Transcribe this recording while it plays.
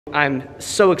I'm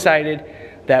so excited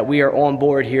that we are on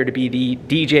board here to be the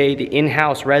DJ, the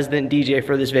in-house resident DJ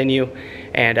for this venue,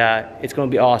 and it's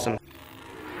gonna be awesome.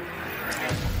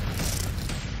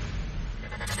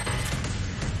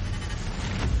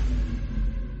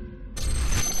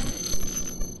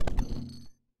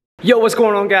 Yo, what's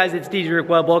going on, guys? It's DJ Rick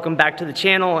Webb. Welcome back to the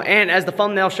channel. And as the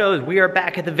thumbnail shows, we are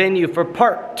back at the venue for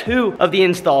part 2 of the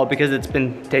install because it's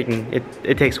been taking,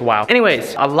 it takes a while.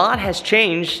 Anyways, a lot has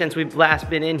changed since we've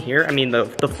last been in here. I mean, the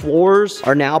floors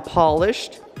are now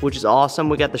polished, which is awesome.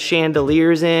 We got the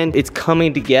chandeliers in. It's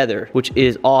coming together, which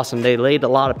is awesome. They laid a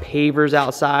lot of pavers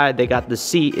outside. They got the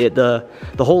seat, the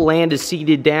whole land is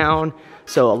seated down.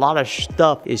 So a lot of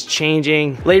stuff is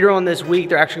changing. Later on this week,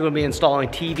 they're actually gonna be installing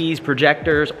TVs,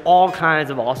 projectors, all kinds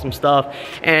of awesome stuff.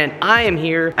 And I am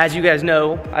here, as you guys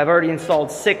know, I've already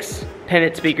installed 6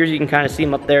 pennant speakers. You can kind of see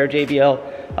them up there, JBL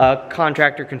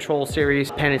Contractor Control Series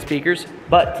pennant speakers.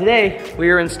 But today, we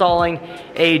are installing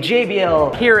a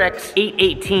JBL PRX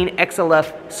 818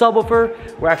 XLF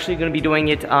subwoofer. We're actually gonna be doing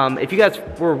it, if you guys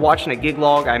were watching a gig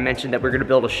log, I mentioned that we're gonna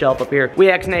build a shelf up here. We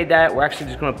X-nayed that. We're actually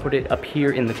just gonna put it up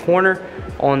here in the corner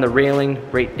on the railing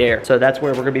right there. So that's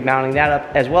where we're gonna be mounting that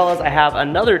up, as well as I have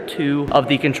another 2 of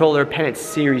the controller pennant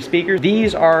series speakers.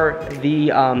 These are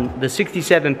the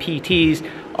 67 PTs.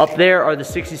 Up there are the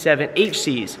 67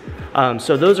 HCs.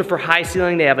 So those are for high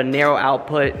ceiling. They have a narrow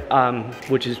output,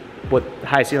 which is what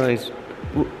high ceilings,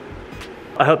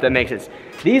 I hope that makes sense.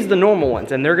 These are the normal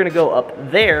ones, and they're gonna go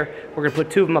up there. We're gonna put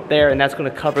 2 of them up there, and that's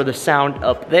gonna cover the sound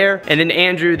up there. And then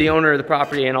Andrew, the owner of the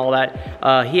property and all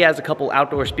that, he has a couple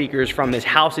outdoor speakers from his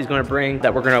house he's gonna bring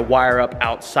that we're gonna wire up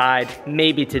outside,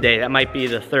 maybe today. That might be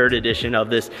the 3rd edition of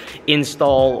this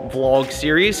install vlog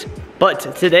series.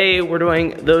 But today we're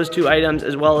doing those 2 items,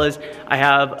 as well as I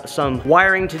have some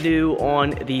wiring to do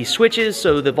on the switches.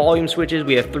 So the volume switches,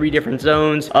 we have 3 different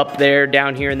zones, up there,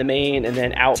 down here in the main, and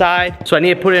then outside. So I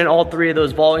need to put in all 3 of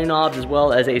those volume knobs, as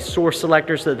well as a source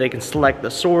selector so that they can select the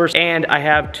source. And I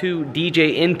have 2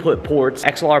 DJ input ports,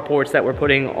 XLR ports, that we're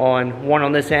putting on, one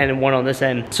on this end and one on this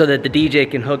end, so that the DJ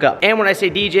can hook up. And when I say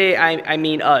DJ, I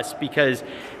mean us, because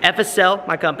FSL,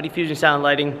 my company, Fusion Sound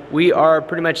Lighting, we are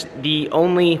pretty much the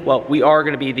only, well, we are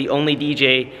gonna be the only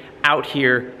DJ out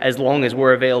here as long as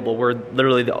we're available. We're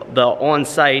literally the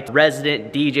on-site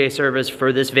resident DJ service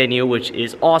for this venue, which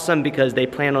is awesome because they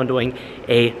plan on doing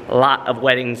a lot of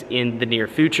weddings in the near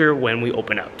future when we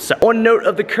open up. So on note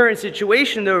of the current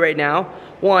situation though right now,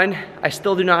 1, I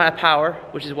still do not have power,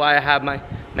 which is why I have my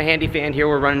handy fan here.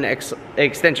 We're running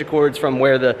extension cords from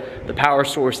where the power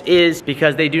source is,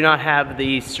 because they do not have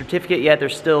the certificate yet. They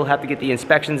still have to get the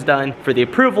inspections done for the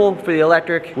approval for the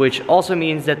electric, which also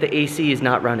means that the AC is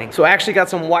not running. So I actually got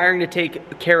some wiring to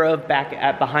take care of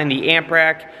back behind the amp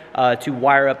rack to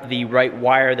wire up the right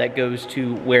wire that goes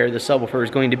to where the subwoofer is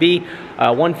going to be.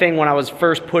 One thing, when I was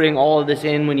first putting all of this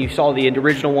in, when you saw the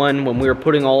original one, when we were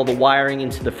putting all the wiring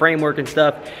into the framework and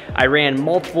stuff, I ran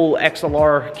multiple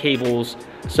XLR cables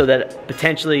so that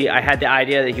potentially I had the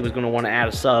idea that he was going to want to add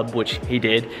a sub, which he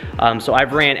did. So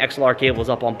I've ran XLR cables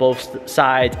up on both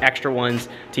sides, extra ones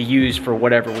to use for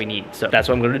whatever we need. So that's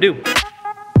what I'm going to do.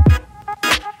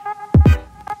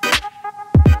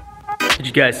 Did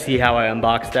you guys see how I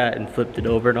unboxed that and flipped it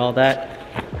over and all that?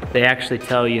 They actually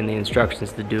tell you in the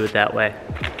instructions to do it that way.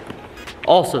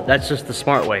 Also, that's just the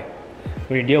smart way.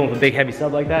 When you're dealing with a big heavy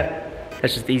sub like that,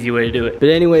 that's just the easy way to do it. But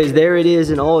anyways, there it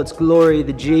is in all its glory,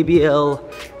 the JBL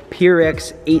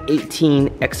PRX 818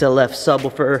 XLF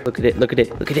subwoofer. Look at it, look at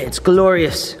it, look at it, it's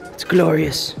glorious, it's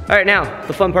glorious. All right, now,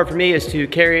 the fun part for me is to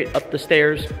carry it up the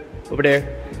stairs, over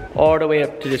there, all the way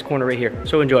up to this corner right here.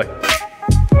 So enjoy.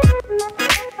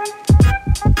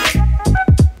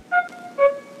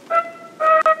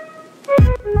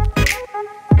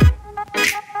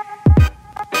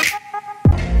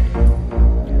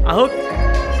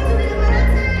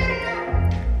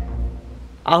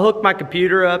 I'll hook my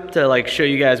computer up to like show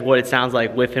you guys what it sounds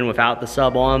like with and without the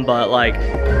sub on, but like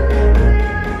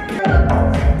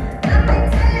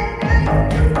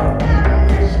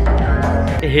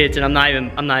it hits, and I'm not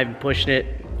even pushing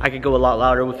it. I could go a lot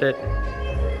louder with it.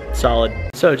 Solid.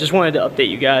 So just wanted to update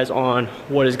you guys on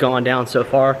what has gone down so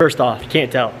far. First off, you can't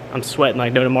tell, I'm sweating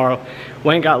like no tomorrow.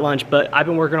 Went and got lunch, but I've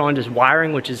been working on just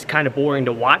wiring, which is kind of boring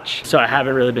to watch, so I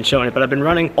haven't really been showing it, but I've been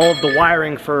running all of the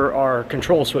wiring for our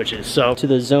control switches. So to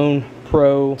the Zone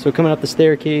Pro. So coming up the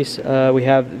staircase, we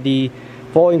have the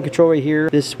volume control right here.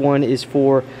 This one is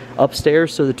for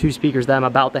upstairs, so the 2 speakers that I'm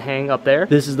about to hang up there.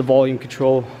 This is the volume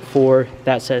control for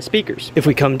that set of speakers. If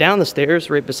we come down the stairs,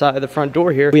 right beside the front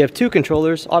door here, we have 2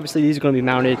 controllers. Obviously, these are going to be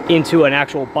mounted into an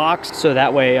actual box, so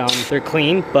that way they're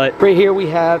clean. But right here we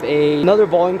have another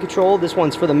volume control. This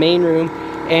one's for the main room,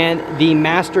 and the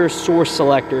master source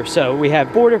selector. So we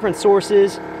have 4 different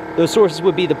sources. Those sources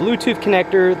would be the Bluetooth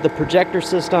connector, the projector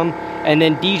system, and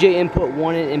then DJ input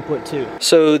 1 and input 2.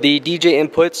 So the DJ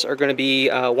inputs are going to be,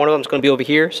 one of them is going to be over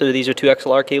here. So these are 2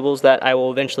 XLR cables that I will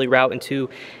eventually route into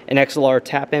an XLR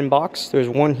tap-in box. There's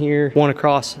one here, one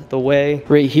across the way.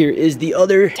 Right here is the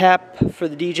other tap for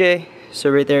the DJ. So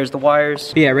right there is the wires.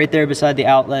 But yeah, right there beside the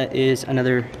outlet is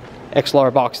another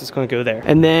XLR box that's going to go there.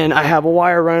 And then I have a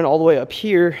wire running all the way up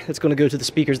here that's going to go to the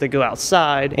speakers that go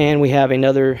outside. And we have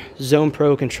another Zone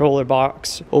Pro controller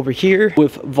box over here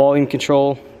with volume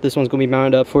control. This one's gonna be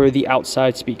mounted up for the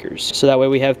outside speakers. So that way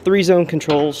we have 3 zone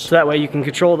controls. So that way you can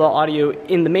control the audio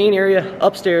in the main area,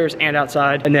 upstairs and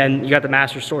outside. And then you got the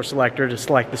master source selector to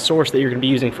select the source that you're gonna be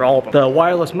using for all of them. The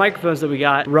wireless microphones that we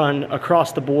got run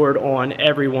across the board on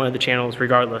every one of the channels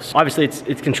regardless. Obviously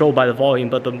it's controlled by the volume,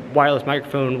 but the wireless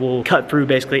microphone will cut through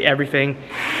basically everything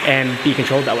and be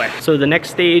controlled that way. So the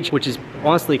next stage, which is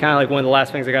honestly kind of like one of the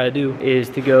last things I gotta do, is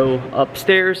to go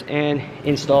upstairs and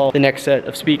install the next set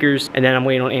of speakers. And then I'm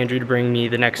waiting on Andrew to bring me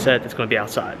the next set that's going to be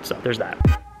outside. So there's that.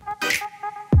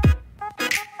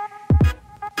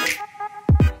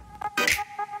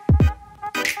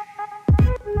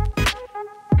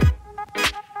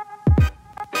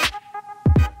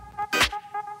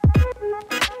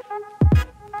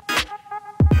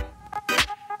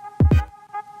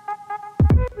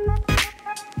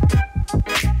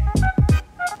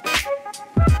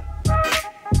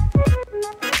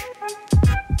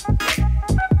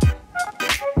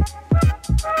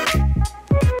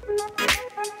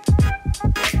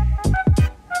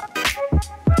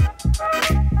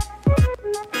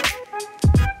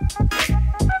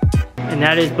 And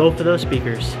that is both of those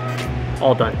speakers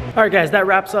all done. All right guys, that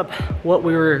wraps up what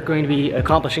we were going to be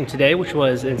accomplishing today, which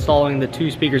was installing the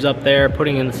 2 speakers up there,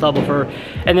 putting in the subwoofer,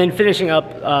 and then finishing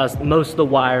up most of the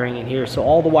wiring in here. So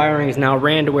all the wiring is now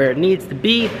ran to where it needs to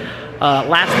be.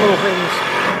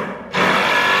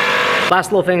 Last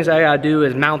little things I gotta do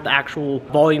is mount the actual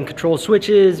volume control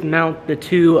switches, mount the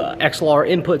 2 XLR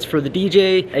inputs for the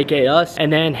DJ, aka us,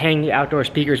 and then hang the outdoor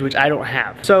speakers, which I don't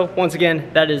have. So once again,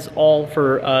 that is all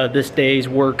for this day's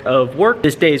worth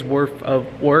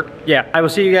of work. Yeah, I will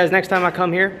see you guys next time I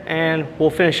come here, and we'll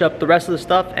finish up the rest of the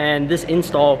stuff, and this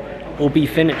install will be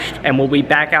finished, and we'll be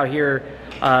back out here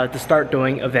to start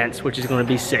doing events, which is going to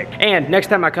be sick. And next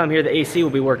time I come here, the AC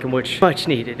will be working, which much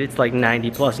needed. It's like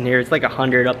 90 plus in here. It's like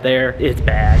 100 up there. It's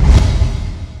bad.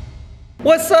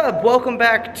 What's up? Welcome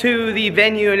back to the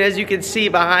venue, and as you can see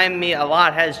behind me, a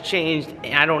lot has changed.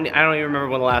 I don't even remember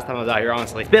when the last time I was out here,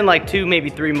 honestly. It's been like 2,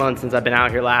 maybe 3 months since I've been out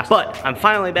here last, but I'm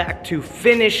finally back to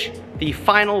finish the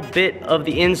final bit of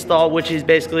the install, which is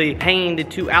basically hanging the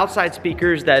 2 outside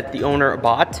speakers that the owner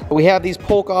bought. We have these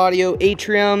Polk Audio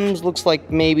Atriums, looks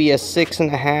like maybe a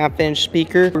 6.5 inch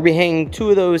speaker. We're gonna be hanging 2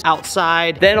 of those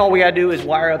outside. Then all we gotta do is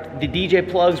wire up the DJ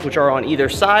plugs, which are on either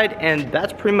side, and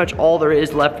that's pretty much all there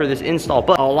is left for this install.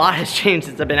 But a lot has changed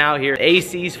since I've been out here. The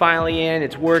AC's finally in,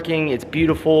 it's working, it's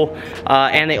beautiful,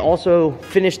 and they also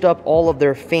finished up all of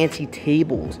their fancy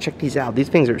tables. Check these out, these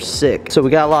things are sick. So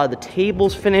we got a lot of the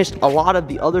tables finished, a lot of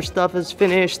the other stuff is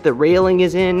finished. The railing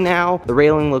is in now. The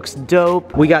railing looks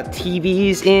dope. We got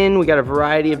TVs in. We got a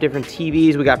variety of different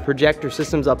TVs. We got projector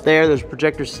systems up there. There's a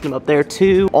projector system up there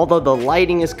too. Although the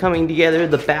lighting is coming together,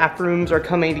 the bathrooms are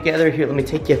coming together. Here, let me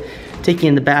take you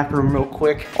in the bathroom real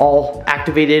quick. All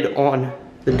activated on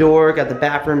the door. Got the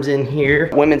bathrooms in here.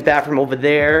 Women's bathroom over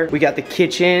there. We got the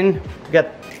kitchen. We got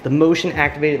the motion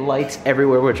activated lights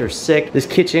everywhere, which are sick. This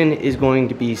kitchen is going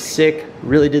to be sick.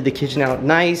 Really did the kitchen out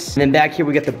nice. And then back here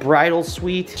we got the bridal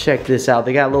suite. Check this out.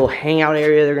 They got a little hangout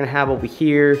area they're gonna have over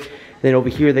here. Then over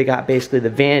here they got basically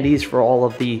the vanities for all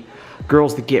of the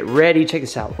girls to get ready. Check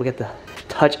this out. We got the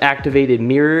touch activated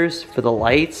mirrors for the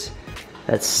lights.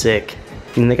 That's sick.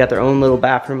 And they got their own little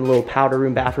bathroom, little powder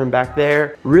room bathroom back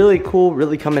there. Really cool,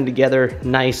 really coming together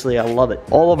nicely. I love it.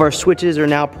 All of our switches are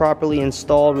now properly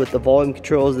installed with the volume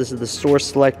controls. This is the source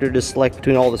selector to select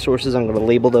between all the sources. I'm gonna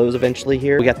label those eventually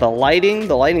here. We got the lighting.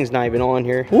 The lighting's not even on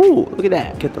here. Ooh, look at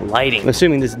that. Get the lighting. I'm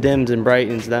assuming this dims and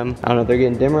brightens them. I don't know if they're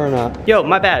getting dimmer or not. Yo,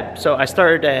 my bad. So I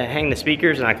started to hang the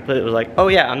speakers and I completely was like, oh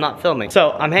yeah, I'm not filming.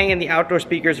 So I'm hanging the outdoor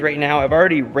speakers right now. I've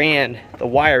already ran the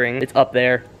wiring. It's up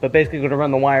there, but basically gonna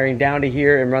run the wiring down to here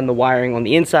and run the wiring on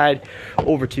the inside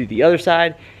over to the other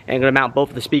side, and I'm gonna mount both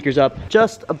of the speakers up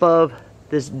just above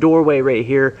this doorway right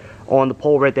here on the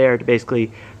pole right there to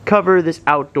basically cover this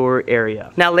outdoor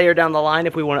area. Now later down the line,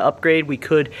 if we want to upgrade, we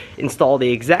could install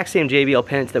the exact same JBL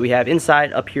pennants that we have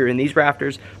inside up here in these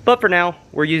rafters, but for now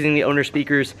we're using the owner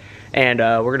speakers, and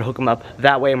we're gonna hook them up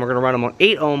that way, and we're gonna run them on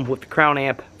 8 ohm with the Crown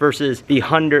amp versus the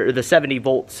 70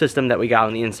 volt system that we got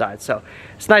on the inside. So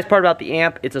it's the nice part about the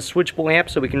amp, it's a switchable amp,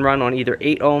 so we can run on either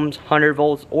 8 ohms, 100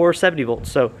 volts, or 70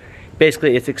 volts. So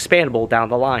basically it's expandable down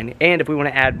the line. And if we want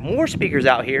to add more speakers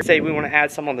out here, say we want to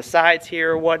add some on the sides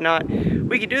here or whatnot,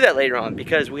 we can do that later on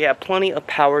because we have plenty of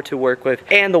power to work with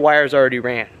and the wires already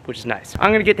ran, which is nice.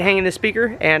 I'm gonna get to hanging this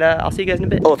speaker, and I'll see you guys in a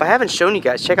bit. Oh, if I haven't shown you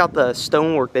guys, check out the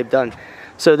stonework they've done.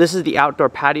 So this is the outdoor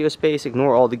patio space.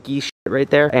 Ignore all the geese shit right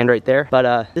there and right there.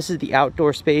 But this is the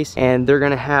outdoor space, and they're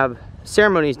gonna have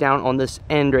ceremonies down on this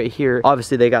end right here.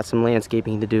 Obviously they got some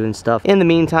landscaping to do and stuff in the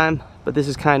meantime, but this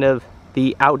is kind of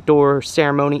the outdoor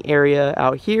ceremony area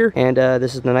out here, and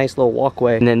this is the nice little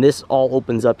walkway, and then this all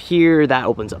opens up here, that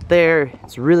opens up there.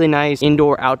 It's really nice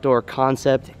indoor outdoor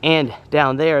concept. And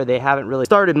down there they haven't really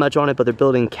started much on it, but they're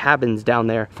building cabins down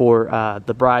there for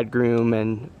the bridegroom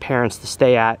and parents to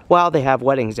stay at while they have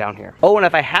weddings down here. Oh, and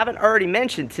if I haven't already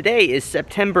mentioned, today is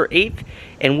September 8th,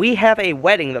 and we have a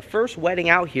wedding, the first wedding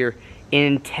out here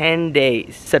in 10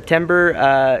 days. September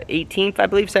 18th, I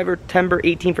believe, September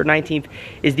 18th or 19th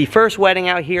is the first wedding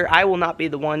out here. I will not be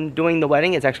the one doing the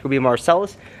wedding. It's actually gonna be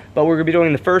Marcellus, but we're gonna be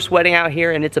doing the first wedding out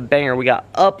here, and it's a banger. We got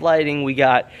uplighting, we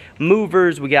got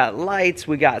movers, we got lights,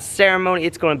 we got ceremony.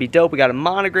 It's gonna be dope. We got a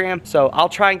monogram. So I'll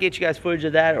try and get you guys footage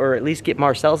of that, or at least get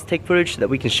Marcellus to take footage so that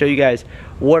we can show you guys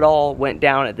what all went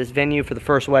down at this venue for the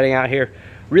first wedding out here.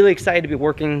 Really excited to be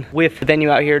working with the venue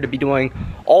out here to be doing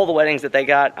all the weddings that they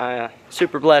got.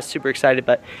 Super blessed, super excited.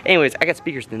 But anyways, I got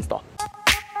speakers to install.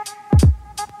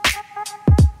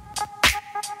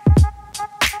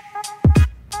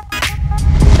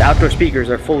 The outdoor speakers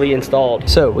are fully installed.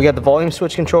 So we got the volume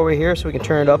switch control right here, so we can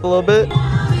turn it up a little bit.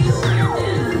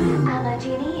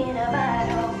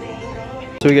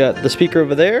 So we got the speaker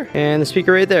over there and the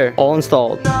speaker right there, all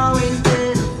installed.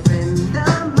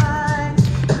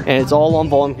 And it's all on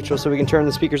volume control, so we can turn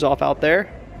the speakers off out there.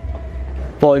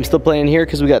 Volume's still playing here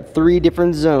because we got 3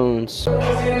 different zones.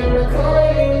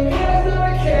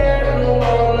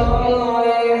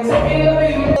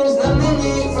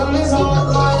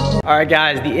 Alright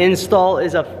guys, the install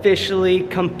is officially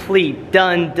complete.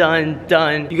 Done, done,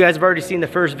 done. You guys have already seen the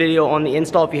first video on the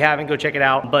install. If you haven't, go check it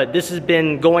out. But this has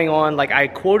been going on, like I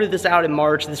quoted this out in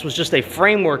March. This was just a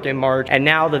framework in March, and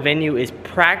now the venue is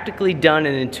practically done,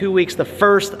 and in 2 weeks, the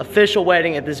first official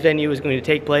wedding at this venue is going to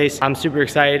take place. I'm super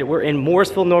excited. We're in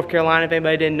Morrisville, North Carolina, if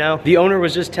anybody didn't know. The owner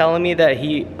was just telling me that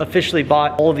he officially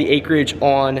bought all of the acreage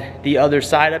on the other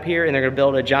side up here, and they're gonna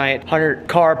build a giant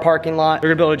 100-car parking lot. They're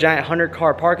gonna build a giant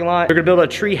 100-car parking lot. They're gonna build a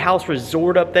tree house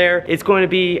resort up there. It's going to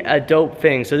be a dope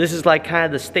thing. So this is like kind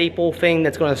of the staple thing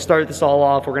that's going to start this all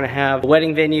off. We're going to have a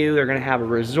wedding venue. They're going to have a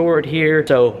resort here.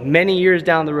 So many years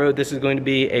down the road, this is going to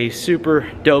be a super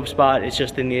dope spot. It's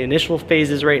just in the initial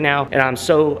phases right now, and I'm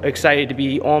so excited to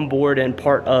be on board and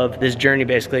part of this journey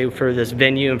basically for this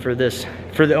venue and for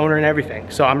the owner and everything.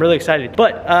 So I'm really excited.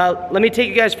 But let me take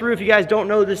you guys through. If you guys don't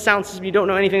know this sound system, you don't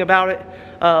know anything about it,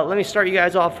 let me start you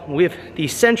guys off with the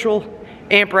central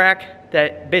amp rack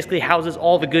that basically houses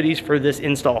all the goodies for this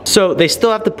install. So they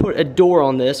still have to put a door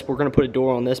on this. We're gonna put a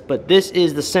door on this, but this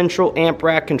is the central amp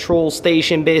rack control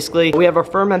station basically. We have our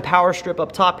firm and power strip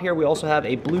up top here. We also have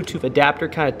a Bluetooth adapter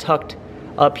kind of tucked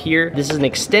up here. This is an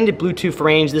extended Bluetooth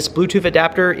range. This Bluetooth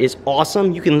adapter is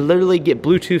awesome. You can literally get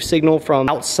Bluetooth signal from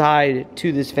outside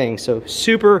to this thing. So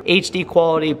super HD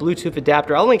quality Bluetooth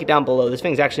adapter. I'll link it down below. This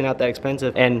thing's actually not that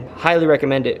expensive and highly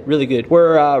recommend it. Really good.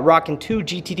 We're rocking 2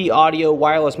 GTD audio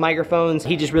wireless microphones.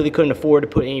 He just really couldn't afford to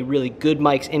put any really good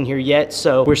mics in here yet.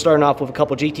 So we're starting off with a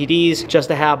couple GTDs just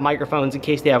to have microphones in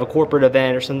case they have a corporate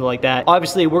event or something like that.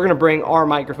 Obviously, we're gonna bring our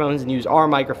microphones and use our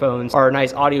microphones, our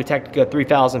nice Audio-Technica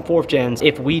 3000 4th gens,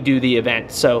 if we do the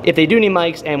event. So if they do need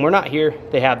mics and we're not here,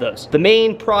 they have those. The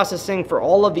main processing for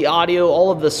all of the audio, all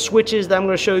of the switches that I'm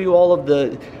going to show you, all of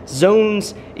the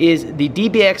zones, is the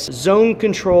DBX Zone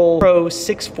Control Pro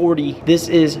 640. This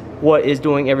is what is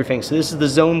doing everything. So this is the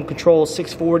Zone Control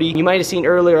 640. You might have seen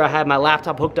earlier I had my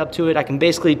laptop hooked up to it. I can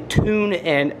basically tune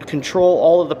and control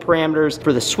all of the parameters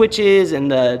for the switches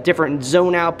and the different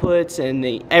zone outputs,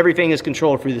 and everything is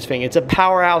controlled through this thing. It's a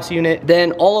powerhouse unit.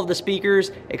 Then all of the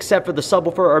speakers, except for the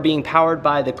subwoofer are being powered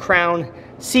by the Crown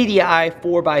CDI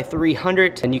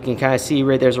 4x300, and you can kind of see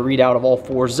right there's a readout of all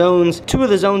 4 zones. 2 of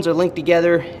the zones are linked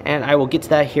together, and I will get to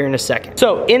that here in a second.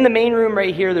 So in the main room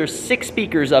right here, there's 6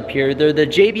 speakers up here. They're the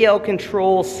JBL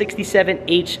Control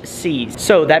 67HCs.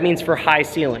 So that means for high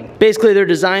ceiling. Basically, they're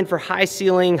designed for high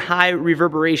ceiling, high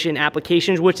reverberation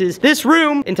applications, which is this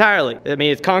room entirely. I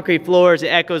mean, it's concrete floors, it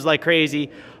echoes like crazy,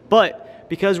 but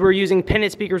because we're using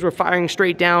pendant speakers, we're firing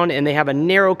straight down, and they have a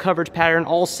narrow coverage pattern.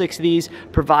 All 6 of these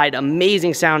provide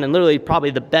amazing sound, and literally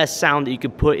probably the best sound that you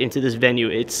could put into this venue.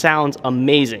 It sounds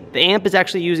amazing. The amp is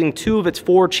actually using 2 of its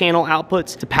 4 channel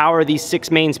outputs to power these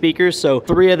 6 main speakers. So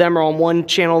 3 of them are on one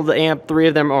channel of the amp, 3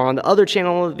 of them are on the other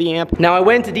channel of the amp. Now, I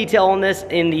went into detail on this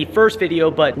in the first video,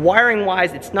 but wiring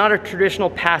wise, it's not a traditional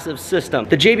passive system.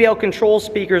 The JBL Control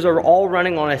speakers are all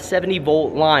running on a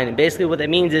 70-volt line, and basically what that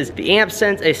means is the amp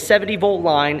sends a 70-volt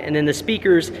line, and then the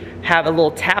speakers have a little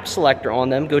tap selector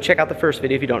on them. Go check out the first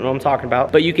video if you don't know what I'm talking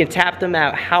about. But you can tap them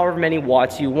out however many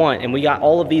watts you want, and we got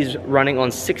all of these running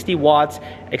on 60 watts,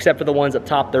 except for the ones up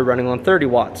top, they're running on 30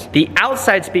 watts. The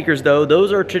outside speakers though,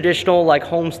 those are traditional like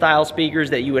home style speakers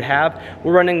that you would have.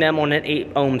 We're running them on an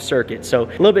 8 ohm circuit. So a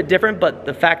little bit different, but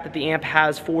the fact that the amp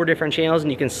has 4 different channels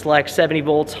and you can select 70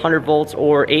 volts, 100 volts,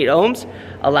 or 8 ohms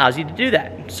allows you to do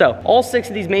that. So all 6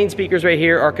 of these main speakers right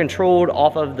here are controlled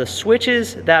off of the switches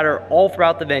that are all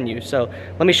throughout the venue. So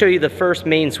let me show you the first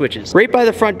main switches. Right by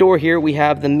the front door here, we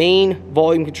have the main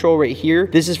volume control right here.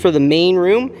 This is for the main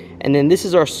room, and then this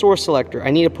is our source selector. I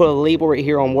need to put a label right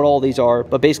here on what all these are,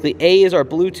 but basically A is our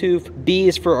Bluetooth, B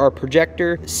is for our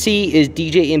projector, C is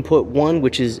DJ input 1,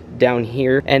 which is down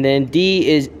here, and then D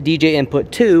is DJ input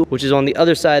 2, which is on the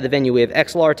other side of the venue. We have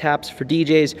XLR taps for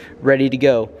DJs ready to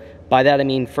go. By that I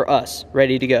mean for us,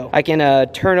 ready to go. I can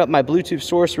turn up my Bluetooth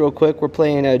source real quick. We're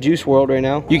playing Juice WRLD right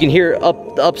now. You can hear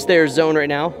up the upstairs zone right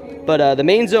now, but the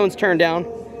main zone's turned down,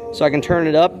 so I can turn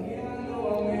it up.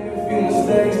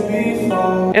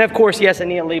 And of course, yes, I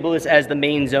need to label this as the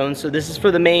main zone. So this is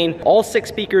for the main. All 6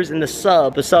 speakers in the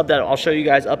sub that I'll show you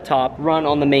guys up top, run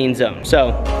on the main zone.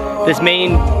 So this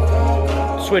main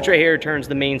switch right here turns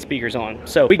the main speakers on.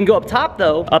 So we can go up top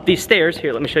though, up these stairs.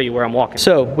 Here, let me show you where I'm walking.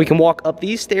 So we can walk up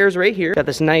these stairs right here. Got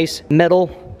this nice metal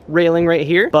railing right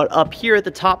here, but up here at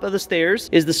the top of the stairs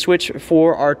is the switch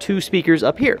for our 2 speakers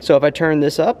up here. So if I turn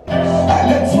this up,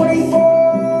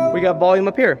 we got volume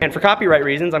up here. And for copyright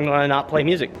reasons, I'm gonna not play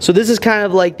music. So this is kind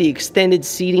of like the extended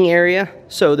seating area.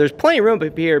 So there's plenty of room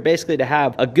up here basically to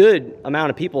have a good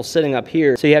amount of people sitting up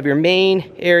here. So you have your main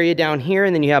area down here,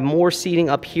 and then you have more seating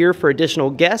up here for additional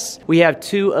guests. We have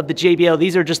 2 of the JBL.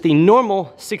 These are just the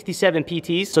normal 67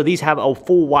 PTs. So these have a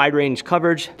full wide range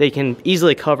coverage. They can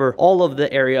easily cover all of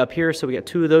the area up here. So we got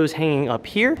 2 of those hanging up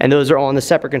here, and those are on the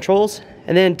separate controls.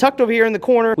 And then tucked over here in the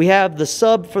corner, we have the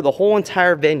sub for the whole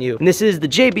entire venue. And this is the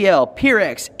JBL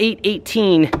PRX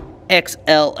 818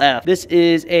 XLF. This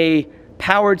is a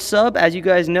powered sub, as you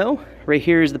guys know. Right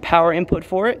here is the power input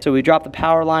for it. So we drop the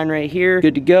power line right here,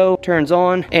 good to go, turns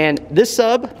on. And this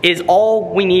sub is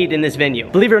all we need in this venue.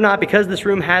 Believe it or not, because this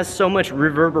room has so much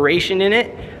reverberation in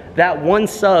it, that one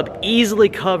sub easily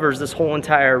covers this whole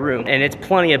entire room, and it's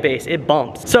plenty of bass, it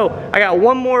bumps. So I got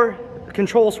one more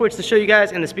control switch to show you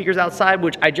guys, and the speakers outside,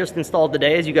 which I just installed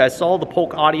today. As you guys saw, the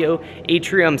Polk Audio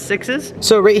Atrium 6s.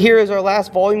 So right here is our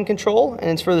last volume control, and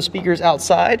it's for the speakers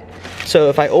outside. So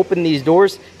if I open these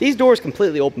doors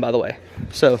completely open, by the way.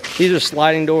 So these are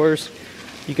sliding doors.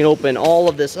 You can open all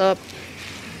of this up.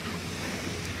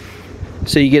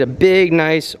 So you get a big,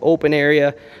 nice open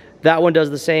area. That one does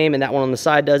the same, and that one on the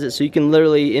side does it. So you can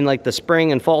literally, in like the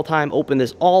spring and fall time, open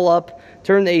this all up,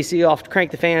 turn the AC off, crank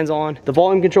the fans on. The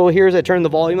volume control here is I turn the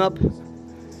volume up.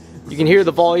 You can hear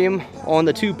the volume on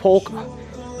the 2 Polk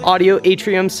Audio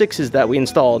Atrium 6s that we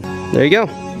installed. There you go.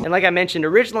 And like I mentioned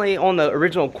originally on the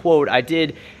original quote, I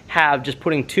did have just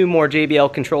putting 2 more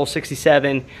JBL Control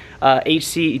 67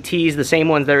 HCTs, the same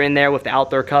ones that are in there with the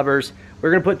outdoor covers. We're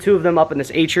gonna put 2 of them up in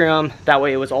this atrium. That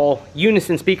way it was all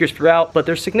unison speakers throughout, but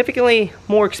they're significantly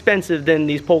more expensive than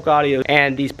these Polk Audios.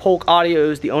 And these Polk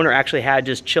Audios, the owner actually had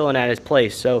just chilling at his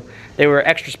place. So they were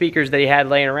extra speakers that he had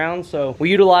laying around, so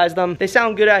we utilized them. They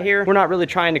sound good out here. We're not really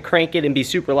trying to crank it and be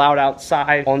super loud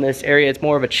outside on this area. It's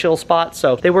more of a chill spot,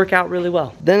 so they work out really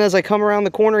well. Then as I come around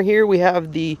the corner here, we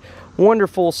have the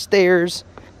wonderful stairs.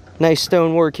 Nice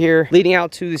stonework here leading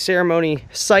out to the ceremony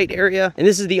site area. And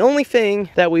this is the only thing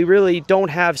that we really don't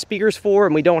have speakers for,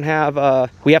 and we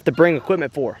have to bring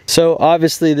equipment for. So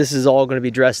obviously this is all going to be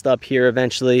dressed up here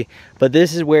eventually, but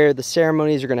this is where the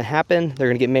ceremonies are going to happen. They're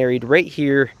going to get married right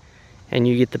here, and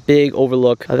you get the big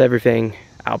overlook of everything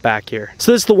out back here.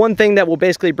 So this is the one thing that we'll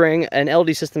basically bring an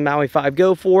LD System Maui 5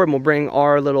 Go for, and we'll bring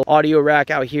our little audio rack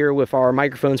out here with our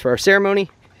microphones for our ceremony,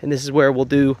 and this is where we'll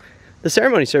do the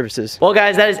ceremony services. Well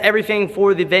guys, that is everything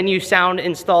for the venue sound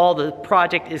install. The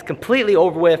project is completely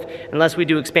over with, unless we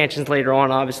do expansions later on,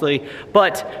 obviously.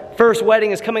 But first wedding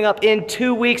is coming up in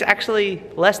 2 weeks, actually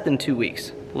less than 2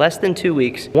 weeks. Less than 2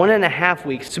 weeks, 1.5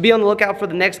 weeks. So be on the lookout for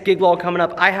the next gig log coming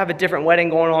up. I have a different wedding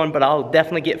going on, but I'll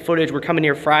definitely get footage. We're coming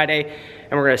here Friday,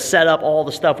 and we're gonna set up all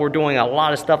the stuff. We're doing a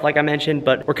lot of stuff like I mentioned,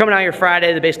 but we're coming out here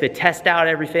Friday to basically test out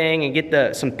everything and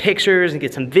get some pictures and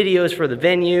get some videos for the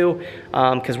venue,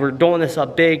 because we're doing this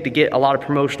up big to get a lot of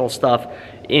promotional stuff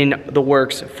in the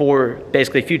works for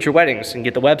basically future weddings, and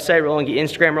get the website rolling, get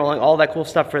Instagram rolling, all that cool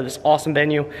stuff for this awesome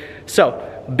venue. So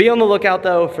be on the lookout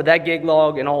though for that gig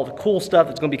log and all the cool stuff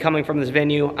that's gonna be coming from this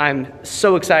venue. I'm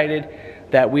so excited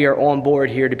that we are on board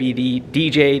here to be the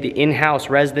DJ, the in-house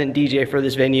resident DJ for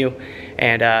this venue,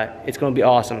 and it's gonna be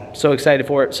awesome. So excited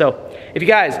for it. So if you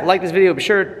guys like this video, be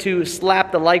sure to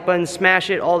slap the like button, smash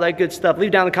it, all that good stuff.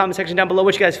 Leave down in the comment section down below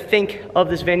what you guys think of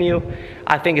this venue.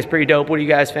 I think it's pretty dope. What do you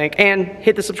guys think? And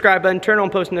hit the subscribe button, turn on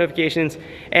post notifications,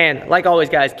 and like always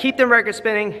guys, keep them records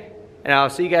spinning, and I'll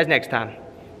see you guys next time.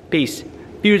 Peace.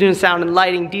 Fusion, sound, and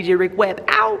lighting, DJ Rick Webb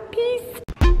out. Peace.